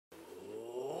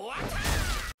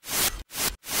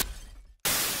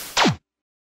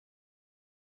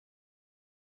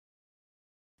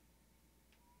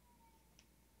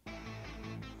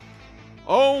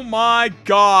Oh my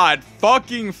god,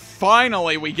 fucking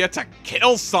finally we get to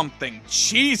kill something.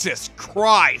 Jesus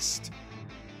Christ.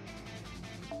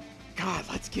 God,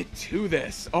 let's get to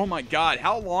this. Oh my god,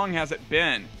 how long has it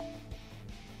been?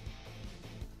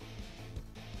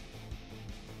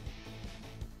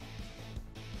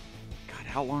 God,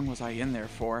 how long was I in there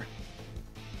for?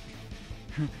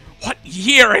 What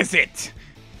year is it?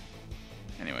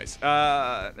 Anyways,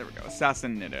 there we go.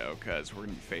 Assassin Nido, because we're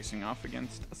going to be facing off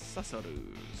against Assassinus.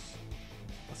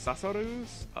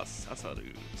 Assassinus?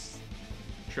 Assassinus.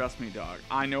 Trust me, dog.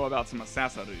 I know about some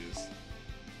Assassinus.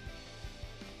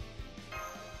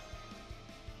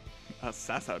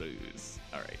 Assassinus.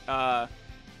 Alright,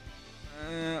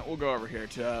 we'll go over here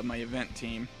to my event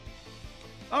team.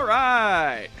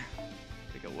 Alright!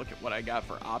 Take a look at what I got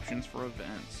for options for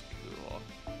events. Cool.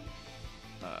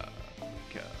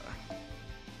 Okay.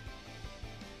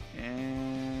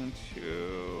 And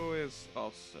 2 is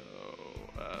also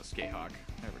Skayhawk.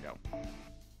 There we go.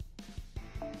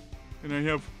 And I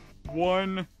have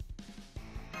one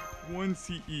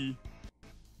CE.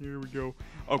 Here we go.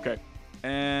 Okay.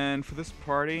 And for this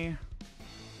party,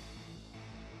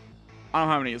 I don't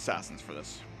have any assassins for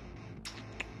this.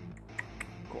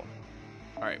 Cool.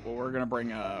 Alright, well, we're gonna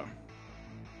bring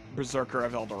Berserker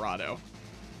of El Dorado.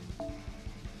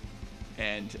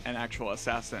 And an actual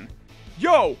assassin.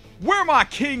 Yo, where my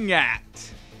king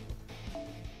at?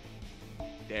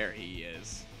 There he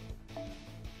is.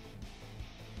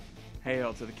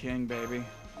 Hail to the king, baby.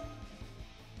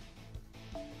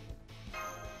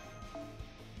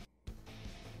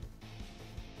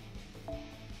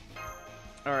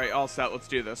 Alright, all set. Let's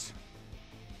do this.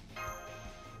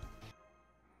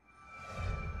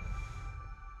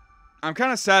 I'm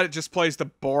kind of sad it just plays the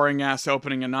boring-ass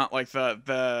opening and not like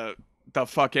the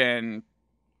fucking...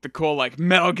 the cool, like,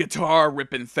 metal guitar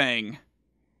ripping thing.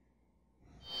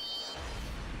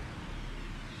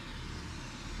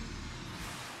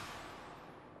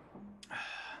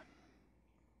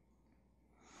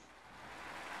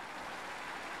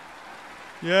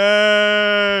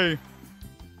 Yay!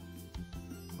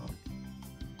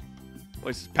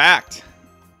 Place is packed.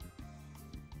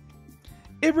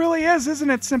 It really is, isn't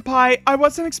it, Senpai? I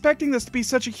wasn't expecting this to be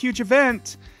such a huge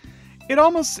event.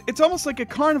 It's almost like a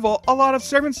carnival. A lot of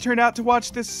servants turned out to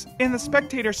watch this in the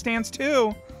spectator stands,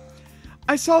 too.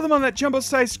 I saw them on that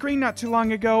jumbo-sized screen not too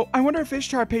long ago. I wonder if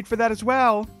Ishtar paid for that as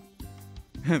well.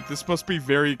 This must be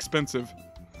very expensive.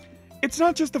 It's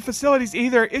not just the facilities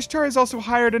either. Ishtar has also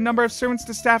hired a number of servants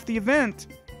to staff the event.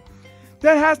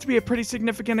 That has to be a pretty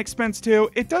significant expense, too.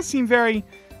 It does seem very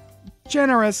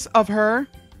generous of her.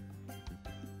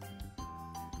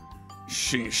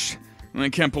 Sheesh. I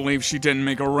can't believe she didn't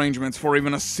make arrangements for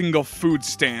even a single food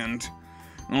stand.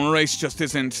 The race just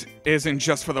isn't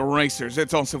just for the racers,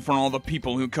 it's also for all the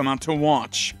people who come out to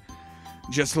watch.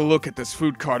 Just look at this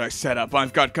food cart I set up.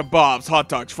 I've got kebabs, hot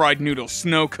dogs, fried noodles,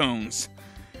 snow cones,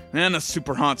 and a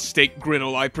super hot steak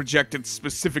griddle I projected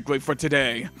specifically for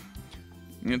today.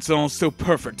 It's all so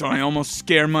perfect, I almost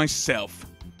scare myself.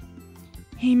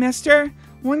 Hey, mister,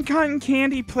 one cotton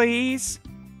candy, please.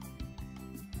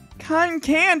 Cotton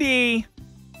candy!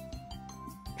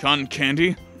 Cotton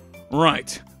candy?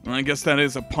 Right. I guess that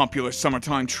is a popular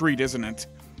summertime treat, isn't it?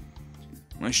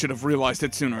 I should have realized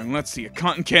it sooner. Let's see, a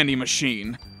cotton candy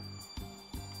machine.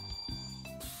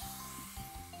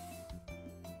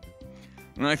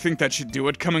 I think that should do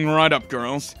it. Coming right up,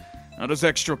 girls. How does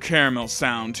extra caramel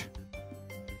sound?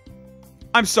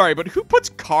 I'm sorry, but who puts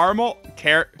caramel,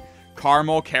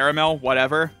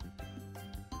 whatever?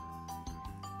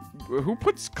 Who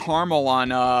puts caramel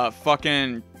on,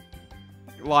 fucking,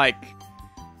 like,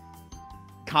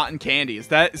 cotton candy? Is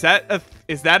that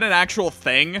an actual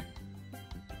thing?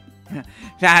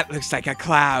 That looks like a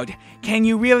cloud. Can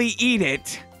you really eat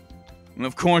it? Well,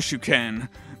 of course you can.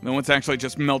 Though it's actually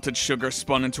just melted sugar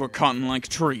spun into a cotton-like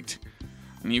treat.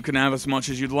 And you can have as much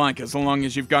as you'd like, as long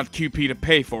as you've got QP to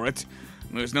pay for it.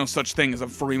 There's no such thing as a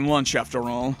free lunch, after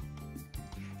all.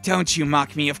 Don't you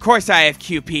mock me. Of course I have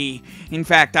QP. In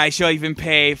fact, I shall even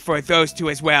pay for those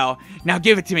two as well. Now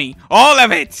give it to me. All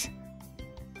of it!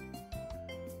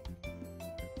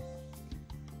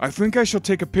 I think I shall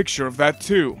take a picture of that,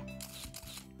 too.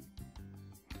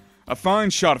 A fine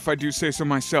shot, if I do say so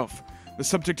myself. The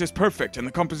subject is perfect, and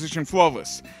the composition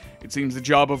flawless. It seems the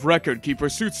job of record keeper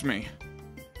suits me.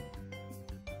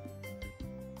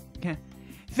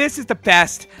 This is the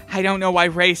best. I don't know why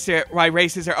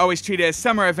races are always treated as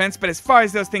summer events, but as far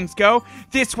as those things go,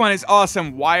 this one is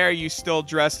awesome. Why are you still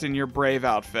dressed in your Brave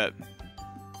outfit?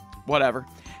 Whatever.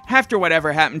 After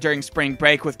whatever happened during spring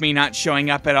break with me not showing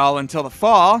up at all until the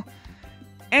fall,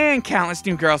 and countless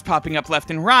new girls popping up left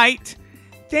and right,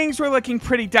 Things were looking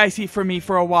pretty dicey for me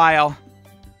for a while.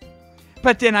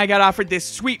 But then I got offered this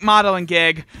sweet modeling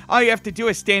gig. All you have to do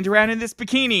is stand around in this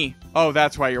bikini. Oh,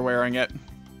 that's why you're wearing it.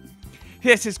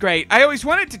 This is great. I always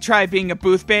wanted to try being a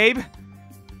booth babe.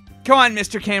 Go on,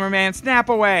 Mr. Cameraman, snap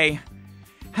away.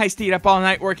 I stayed up all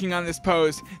night working on this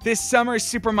pose. This summer,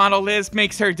 supermodel Liz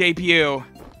makes her debut.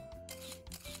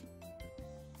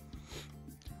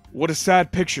 What a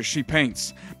sad picture she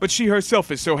paints, but she herself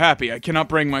is so happy I cannot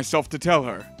bring myself to tell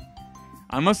her.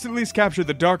 I must at least capture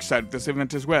the dark side of this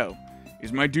event as well. It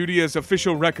is my duty as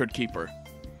official record keeper.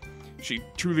 She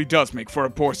truly does make for a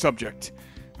poor subject.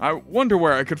 I wonder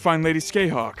where I could find Lady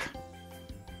Skayhawk.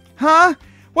 Huh?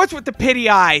 What's with the pity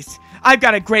eyes? I've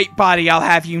got a great body, I'll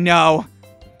have you know.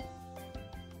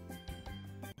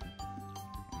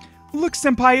 Look,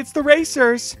 Senpai, it's the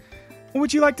racers.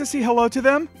 Would you like to say hello to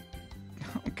them?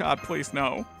 Oh God, please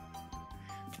no.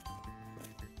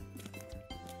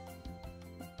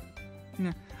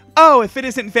 Oh, if it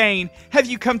isn't vain, have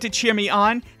you come to cheer me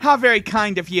on? How very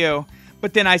kind of you.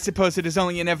 But then I suppose it is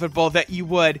only inevitable that you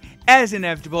would, as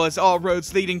inevitable as all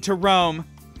roads leading to Rome.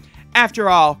 After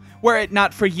all, were it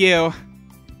not for you...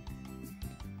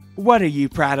 What are you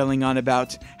prattling on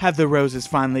about? Have the roses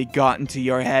finally gotten to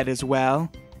your head as well?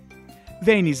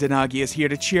 Vaini Zanagi is here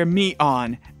to cheer me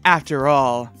on, after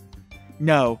all.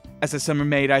 No, as a summer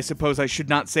maid, I suppose I should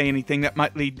not say anything that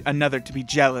might lead another to be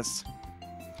jealous.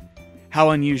 How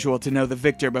unusual to know the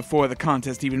victor before the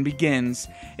contest even begins.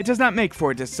 It does not make for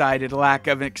a decided lack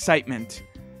of excitement.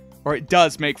 Or it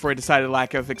does make for a decided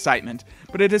lack of excitement,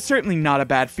 but it is certainly not a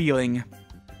bad feeling.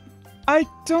 I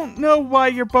don't know why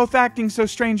you're both acting so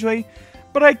strangely,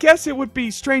 but I guess it would be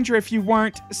stranger if you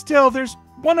weren't. Still, there's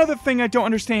one other thing I don't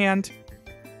understand.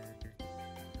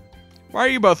 Why are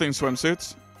you both in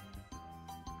swimsuits?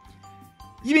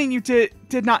 You mean you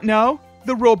did not know?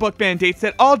 The rulebook mandates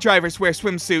that all drivers wear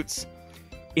swimsuits.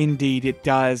 Indeed it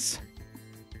does.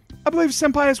 I believe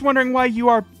Senpai is wondering why you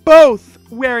are both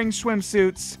wearing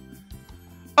swimsuits.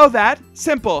 Oh, that?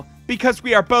 Simple. Because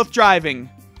we are both driving.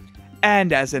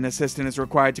 And as an assistant is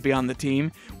required to be on the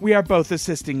team, we are both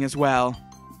assisting as well.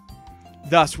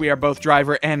 Thus, we are both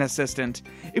driver and assistant.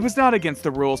 It was not against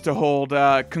the rules to hold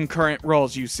concurrent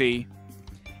roles, you see.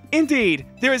 Indeed,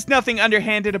 there is nothing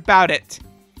underhanded about it.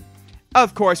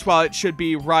 Of course, while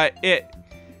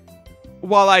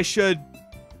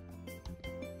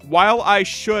I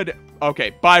should,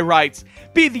 okay, by rights,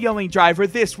 be the only driver,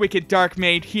 this wicked dark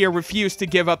maid here refused to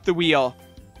give up the wheel.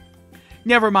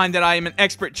 Never mind that I am an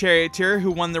expert charioteer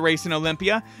who won the race in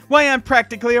Olympia. Why, I'm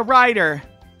practically a rider.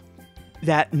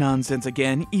 That nonsense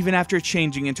again. Even after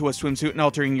changing into a swimsuit and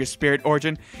altering your spirit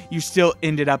origin, you still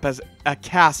ended up as a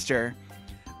caster.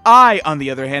 I, on the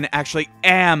other hand, actually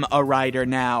am a rider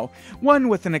now. One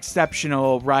with an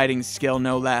exceptional riding skill,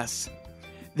 no less.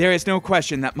 There is no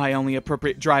question that my only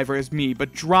appropriate driver is me,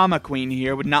 but Drama Queen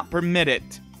here would not permit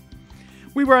it.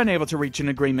 We were unable to reach an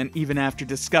agreement even after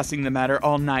discussing the matter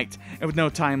all night, and with no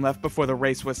time left before the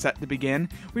race was set to begin,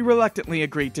 we reluctantly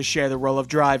agreed to share the role of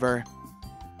driver.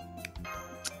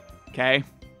 Okay.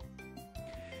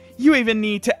 You even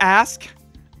need to ask?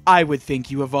 I would think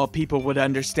you of all people would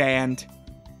understand.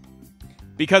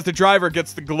 Because the driver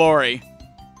gets the glory.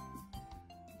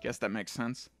 Guess that makes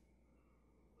sense.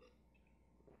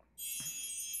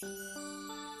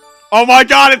 Oh my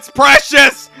God, it's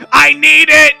precious! I need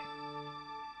it!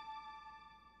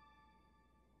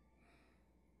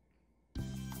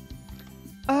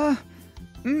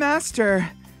 Master,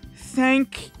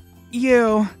 thank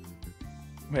you.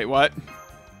 Wait, what?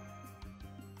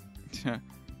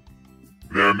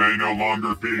 There may no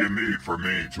longer be a need for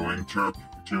me to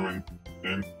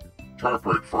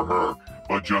interpret for her,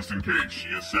 but just in case, she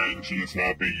is saying she is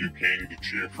happy you came to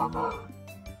cheer for her.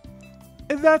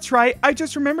 That's right, I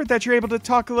just remembered that you're able to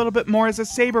talk a little bit more as a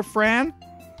saber, Fran.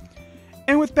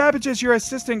 And with Babbage as your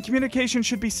assistant, communication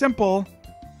should be simple.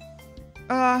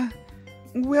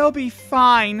 We'll be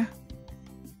fine.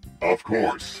 Of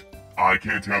course. I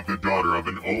can't have the daughter of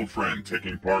an old friend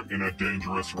taking part in a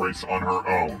dangerous race on her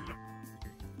own.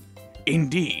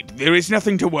 Indeed, there is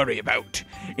nothing to worry about.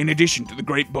 In addition to the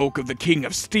great bulk of the King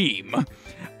of Steam,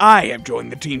 I have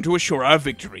joined the team to assure our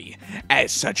victory.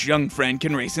 As such, young friend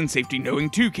can race in safety knowing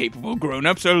two capable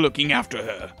grown-ups are looking after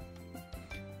her.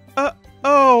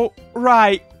 Oh,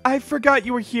 right. I forgot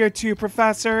you were here too,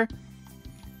 Professor.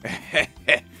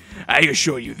 I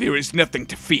assure you there is nothing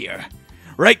to fear.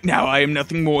 Right now I am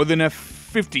nothing more than a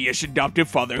 50-ish adoptive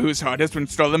father whose heart has been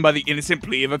stolen by the innocent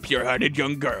plea of a pure-hearted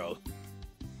young girl.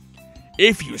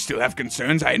 If you still have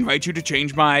concerns, I invite you to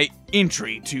change my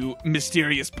entry to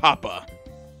Mysterious Papa.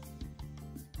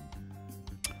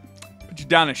 But you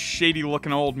down a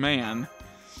shady-looking old man.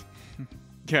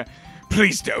 Yeah,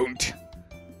 please don't.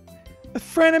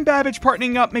 Fran and Babbage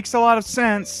partnering up makes a lot of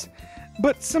sense,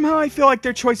 but somehow I feel like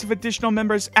their choice of additional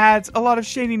members adds a lot of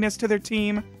shadiness to their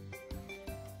team.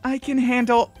 I can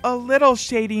handle a little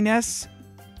shadiness.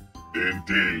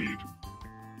 Indeed.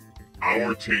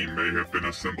 Our team may have been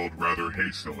assembled rather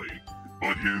hastily,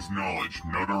 but his knowledge,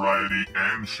 notoriety,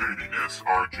 and shadiness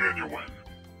are genuine.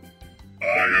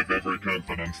 I have every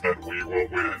confidence that we will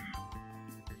win.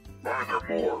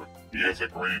 Furthermore, he has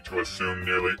agreed to assume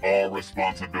nearly all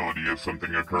responsibility if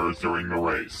something occurs during the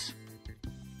race.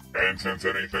 And since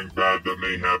anything bad that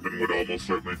may happen would almost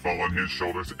certainly fall on his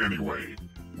shoulders anyway,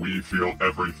 we feel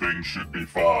everything should be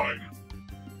fine.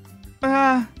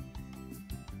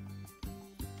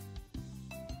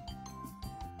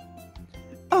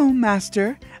 Oh,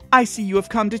 Master, I see you have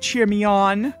come to cheer me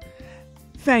on.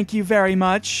 Thank you very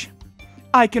much.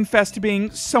 I confess to being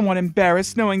somewhat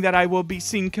embarrassed knowing that I will be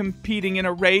seen competing in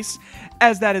a race,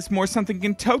 as that is more something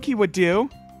Gintoki would do.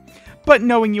 But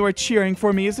knowing you are cheering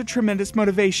for me is a tremendous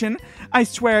motivation. I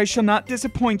swear I shall not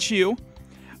disappoint you.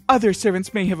 Other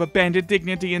servants may have abandoned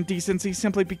dignity and decency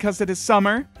simply because it is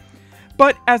summer.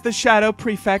 But as the Shadow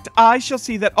Prefect, I shall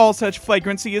see that all such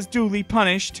flagrancy is duly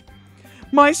punished.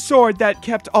 My sword that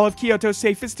kept all of Kyoto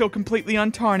safe is still completely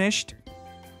untarnished.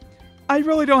 I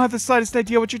really don't have the slightest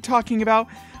idea what you're talking about,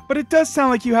 but it does sound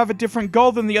like you have a different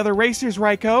goal than the other racers,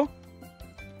 Raiko.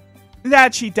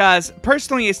 That she does.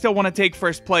 Personally, I still want to take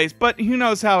first place, but who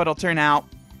knows how it'll turn out.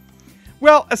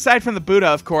 Well, aside from the Buddha,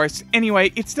 of course.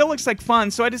 Anyway, it still looks like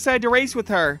fun, so I decided to race with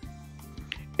her.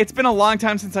 It's been a long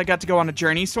time since I got to go on a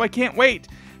journey, so I can't wait.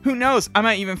 Who knows, I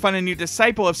might even find a new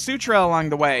disciple of Sutra along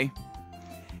the way.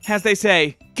 As they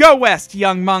say, go west,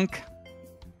 young monk.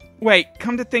 Wait,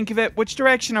 come to think of it, which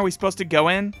direction are we supposed to go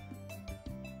in?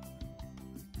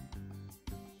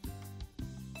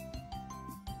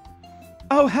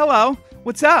 Oh, hello.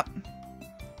 What's up?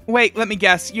 Wait, let me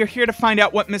guess. You're here to find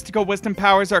out what mystical wisdom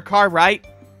powers our car, right?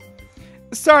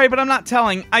 Sorry, but I'm not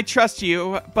telling. I trust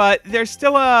you, but there's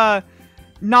still a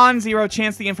non-zero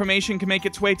chance the information can make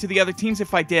its way to the other teams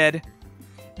if I did.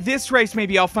 This race may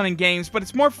be all fun and games, but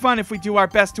it's more fun if we do our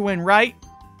best to win, right?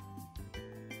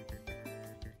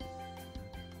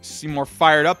 Seem more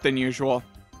fired up than usual.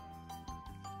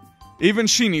 Even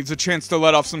she needs a chance to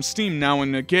let off some steam now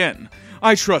and again.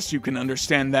 I trust you can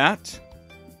understand that.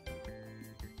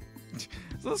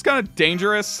 So that's kind of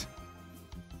dangerous.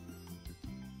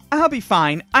 I'll be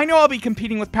fine. I know I'll be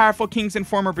competing with powerful kings and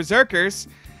former berserkers,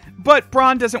 but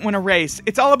brawn doesn't win a race.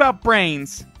 It's all about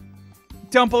brains.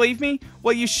 Don't believe me?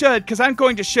 Well, you should, because I'm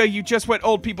going to show you just what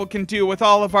old people can do with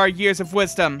all of our years of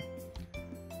wisdom.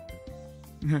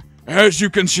 As you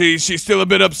can see, she's still a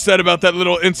bit upset about that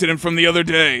little incident from the other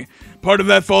day. Part of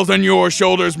that falls on your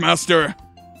shoulders, Master.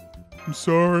 I'm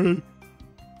sorry.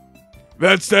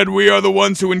 That said, we are the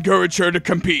ones who encourage her to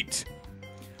compete.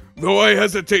 Though I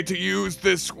hesitate to use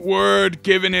this word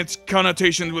given its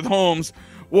connotations with Holmes,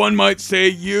 one might say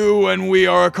you and we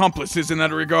are accomplices in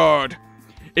that regard.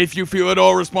 If you feel at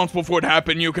all responsible for what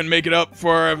happened, you can make it up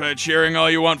for cheering all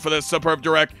you want for this superb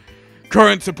direct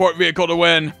current support vehicle to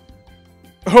win.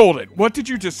 Hold it, what did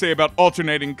you just say about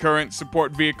alternating current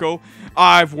support vehicle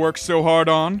I've worked so hard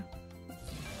on?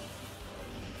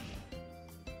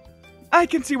 I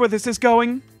can see where this is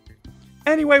going.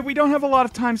 Anyway, we don't have a lot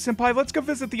of time, Senpai. Let's go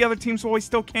visit the other teams while we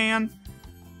still can.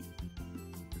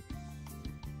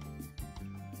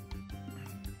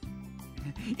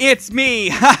 It's me!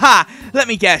 Haha! Let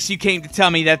me guess, you came to tell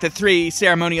me that the 3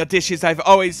 ceremonial dishes I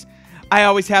always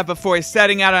have before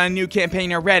setting out on a new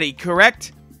campaign are ready,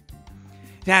 correct?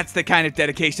 That's the kind of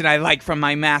dedication I like from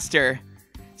my master.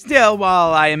 Still,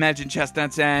 while I imagine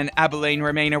chestnuts and abilene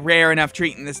remain a rare enough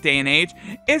treat in this day and age,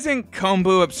 isn't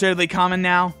kombu absurdly common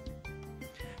now?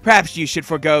 Perhaps you should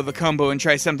forego the kombu and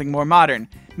try something more modern.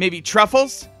 Maybe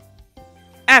truffles?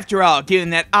 After all, given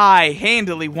that I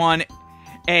handily won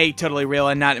a totally real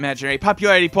and not imaginary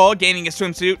popularity poll, gaining a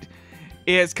swimsuit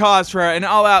is cause for an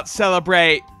all-out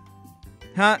celebrate.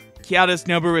 Huh? Kyoto's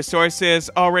Nobu resources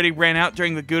already ran out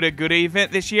during the Gouda Gouda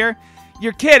event this year?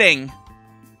 You're kidding!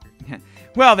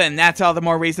 Well then, that's all the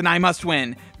more reason I must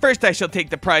win. First I shall take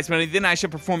the prize money, then I shall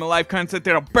perform a live concert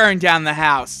that'll burn down the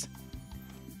house.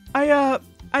 I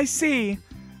see.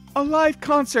 A live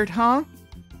concert, huh?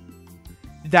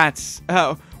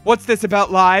 Oh, what's this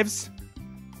about lives?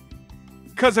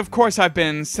 'Cause of course I've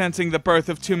been sensing the birth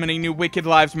of too many new wicked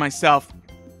lives myself.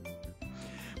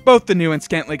 Both the new and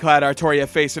scantily clad Artoria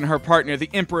face and her partner, the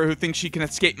Emperor who thinks she can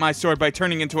escape my sword by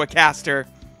turning into a caster.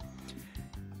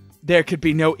 There could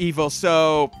be no evil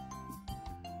so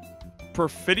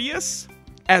perfidious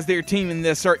as their team in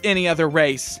this or any other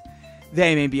race.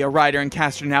 They may be a rider and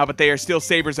caster now, but they are still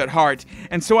sabers at heart,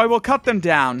 and so I will cut them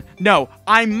down. No,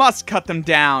 I must cut them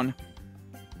down.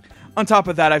 On top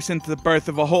of that, I've sent the birth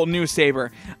of a whole new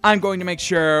saber. I'm going to make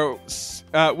sure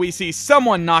we see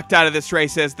someone knocked out of this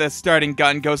race as the starting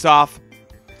gun goes off.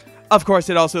 Of course,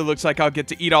 it also looks like I'll get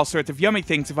to eat all sorts of yummy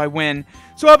things if I win,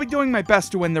 so I'll be doing my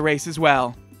best to win the race as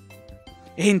well.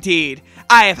 Indeed,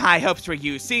 I have high hopes for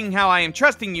you, seeing how I am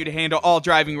trusting you to handle all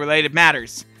driving-related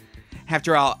matters.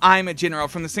 After all, I'm a general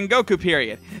from the Sengoku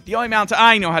period. The only mount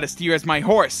I know how to steer is my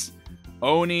horse,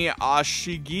 Oni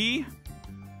Ashigi.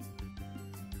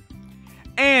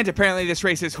 And apparently this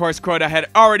race's horse quota had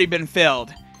already been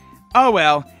filled. Oh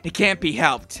well, it can't be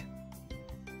helped.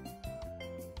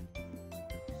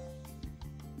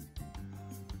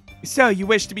 So, you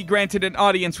wish to be granted an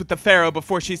audience with the Pharaoh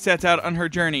before she sets out on her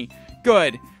journey.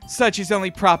 Good. Such is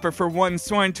only proper for one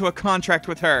sworn to a contract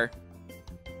with her.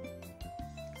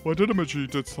 Why did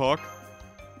Majid talk?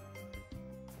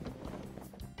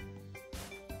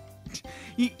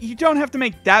 You don't have to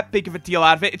make that big of a deal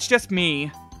out of it, it's just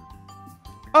me.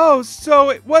 Oh, so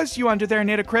it was you under there,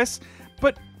 Nitocris.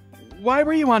 But why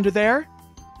were you under there?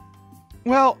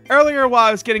 Well, earlier while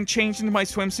I was getting changed into my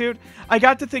swimsuit, I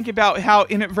got to think about how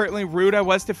inadvertently rude I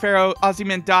was to Pharaoh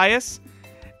Ozymandias,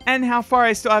 and how far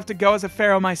I still have to go as a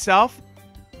pharaoh myself.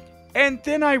 And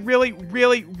then I really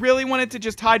wanted to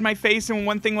just hide my face, and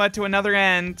one thing led to another,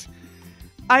 and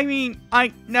I mean,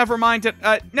 never mind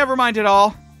at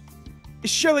all.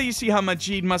 Surely you see how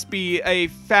Majid must be a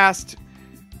fast...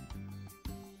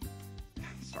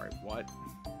 Sorry, what?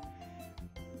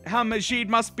 How Majid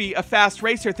must be a fast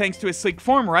racer thanks to his sleek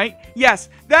form, right? Yes,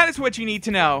 that is what you need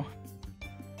to know.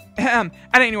 At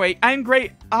any rate,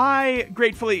 I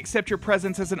gratefully accept your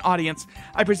presence as an audience.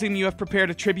 I presume you have prepared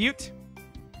a tribute?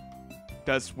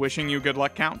 Does wishing you good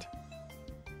luck count?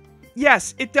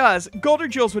 Yes, it does. Gold or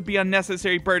jewels would be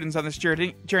unnecessary burdens on this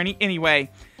journey anyway.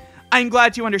 I'm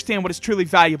glad you understand what is truly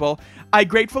valuable. I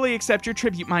gratefully accept your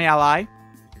tribute, my ally.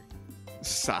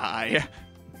 Sigh.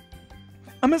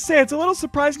 I must say, it's a little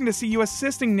surprising to see you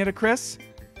assisting Nitocris.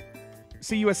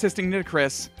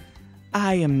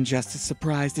 I am just as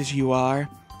surprised as you are.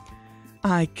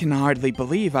 I can hardly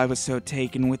believe I was so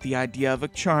taken with the idea of a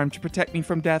charm to protect me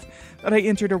from death that I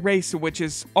entered a race which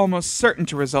is almost certain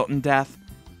to result in death.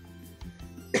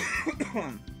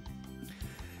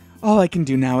 All I can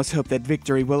do now is hope that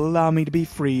victory will allow me to be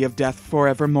free of death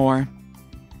forevermore.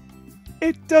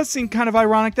 It does seem kind of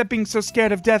ironic that being so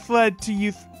scared of death led to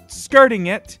you skirting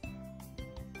it.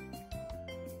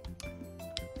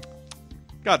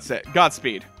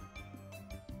 Godspeed.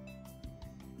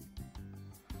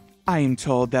 I am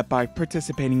told that by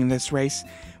participating in this race,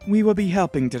 we will be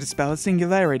helping to dispel a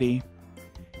singularity.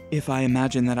 If I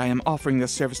imagine that I am offering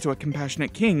this service to a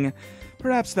compassionate king,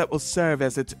 perhaps that will serve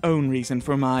as its own reason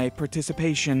for my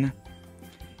participation.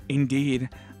 Indeed,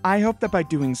 I hope that by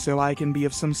doing so I can be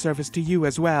of some service to you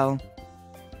as well.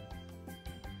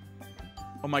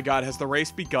 Oh my god, has the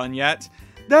race begun yet?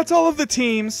 That's all of the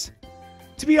teams.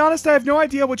 To be honest, I have no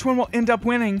idea which one will end up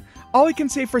winning. All I can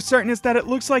say for certain is that it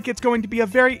looks like it's going to be a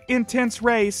very intense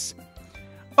race.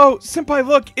 Oh, Senpai,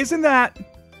 look, isn't that...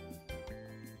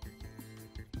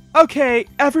 Okay,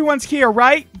 everyone's here,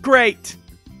 right? Great.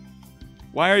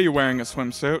 Why are you wearing a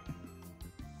swimsuit?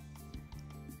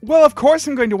 Well, of course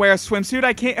I'm going to wear a swimsuit.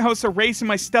 I can't host a race in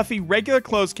my stuffy regular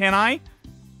clothes, can I?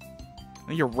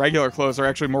 Your regular clothes are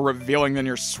actually more revealing than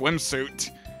your swimsuit.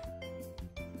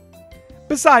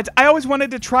 Besides, I always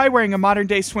wanted to try wearing a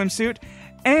modern-day swimsuit,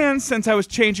 and since I was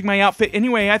changing my outfit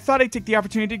anyway, I thought I'd take the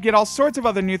opportunity to get all sorts of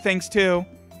other new things, too.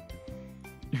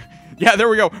 Yeah, there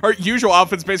we go. Our usual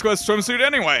outfit's basically a swimsuit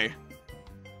anyway.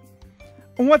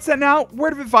 What's that now?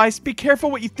 Word of advice, be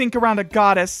careful what you think around a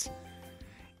goddess.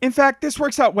 In fact, this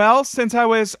works out well, since I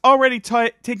was already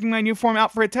taking my new form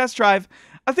out for a test drive.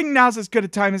 I think now's as good a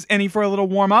time as any for a little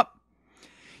warm-up.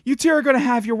 You two are going to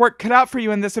have your work cut out for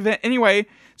you in this event anyway,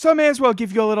 so I may as well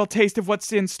give you a little taste of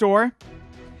what's in store.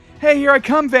 Hey, here I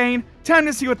come, Vane. Time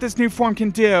to see what this new form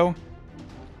can do.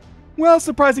 Well,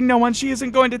 surprising no one, she isn't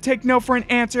going to take no for an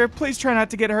answer. Please try not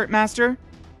to get hurt, Master.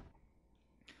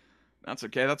 That's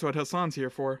okay, that's what Hassan's here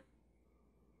for.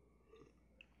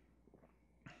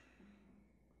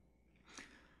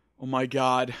 Oh my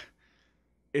god.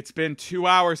 It's been 2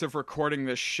 hours of recording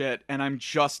this shit, and I'm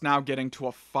just now getting to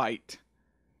a fight.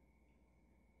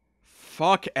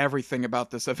 Fuck everything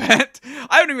about this event.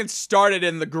 I haven't even started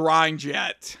in the grind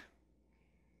yet.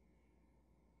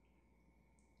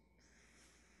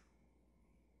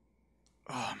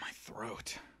 Oh, my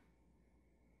throat.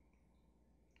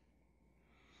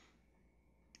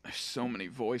 There's so many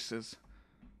voices.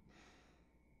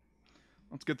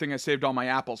 It's a good thing I saved all my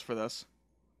apples for this.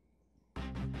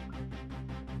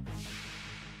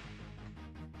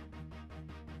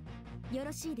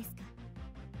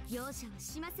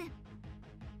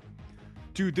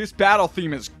 Dude, this battle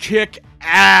theme is kick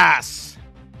ass!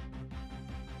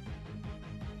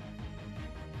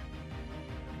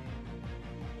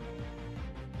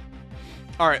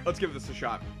 Alright, let's give this a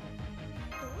shot.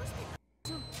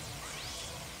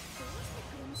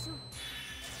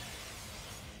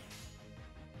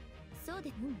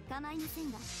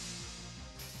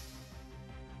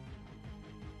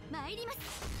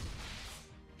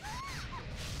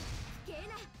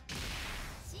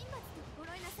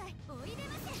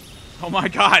 Oh my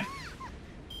god!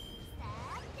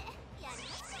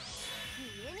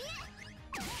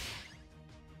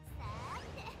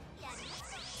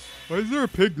 Why is there a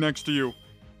pig next to you?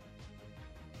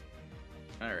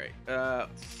 Alright,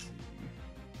 let's see.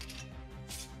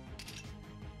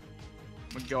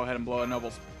 I'm gonna go ahead and blow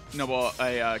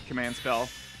a command spell.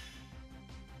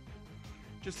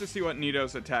 Just to see what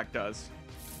Nito's attack does.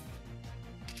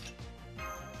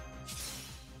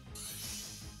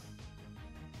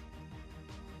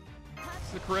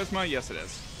 Is it charisma? Yes, it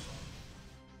is.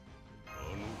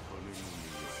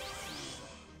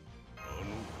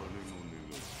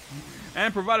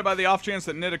 And provided by the off chance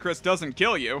that Nitocris doesn't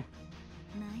kill you,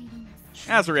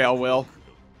 Azrael will.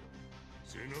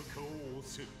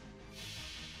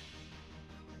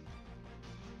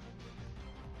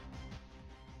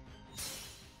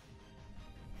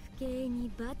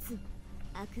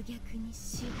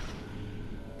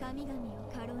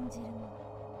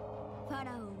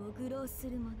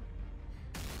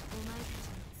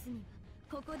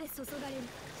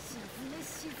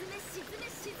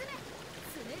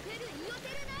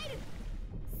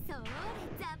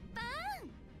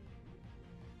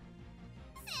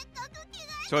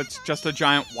 So it's just a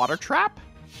giant water trap?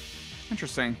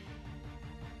 Interesting.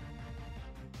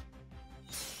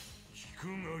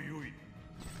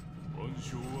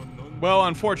 Well,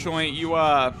 unfortunately, you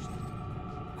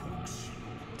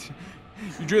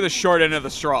drew the short end of the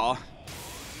straw.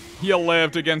 You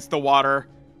lived against the water.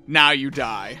 Now you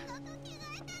die.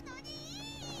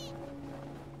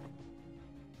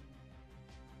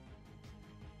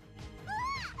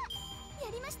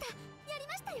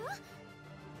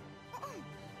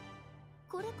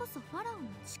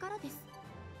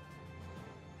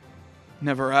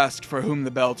 Never ask for whom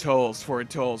the bell tolls, for it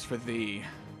tolls for thee.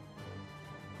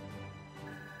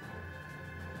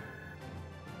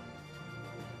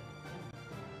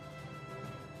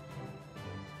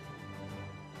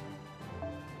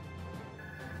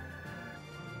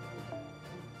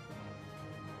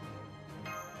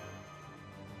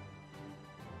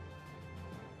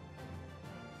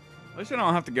 At least I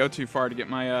don't have to go too far to get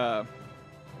my,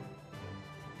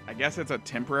 I guess it's a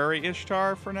temporary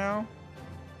Ishtar for now.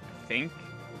 I think.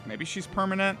 Maybe she's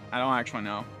permanent? I don't actually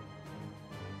know.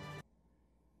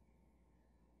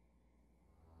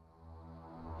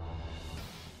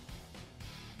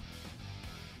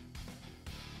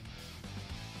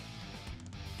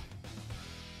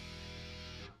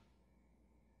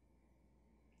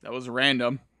 That was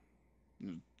random.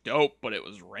 Dope, but it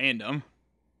was random.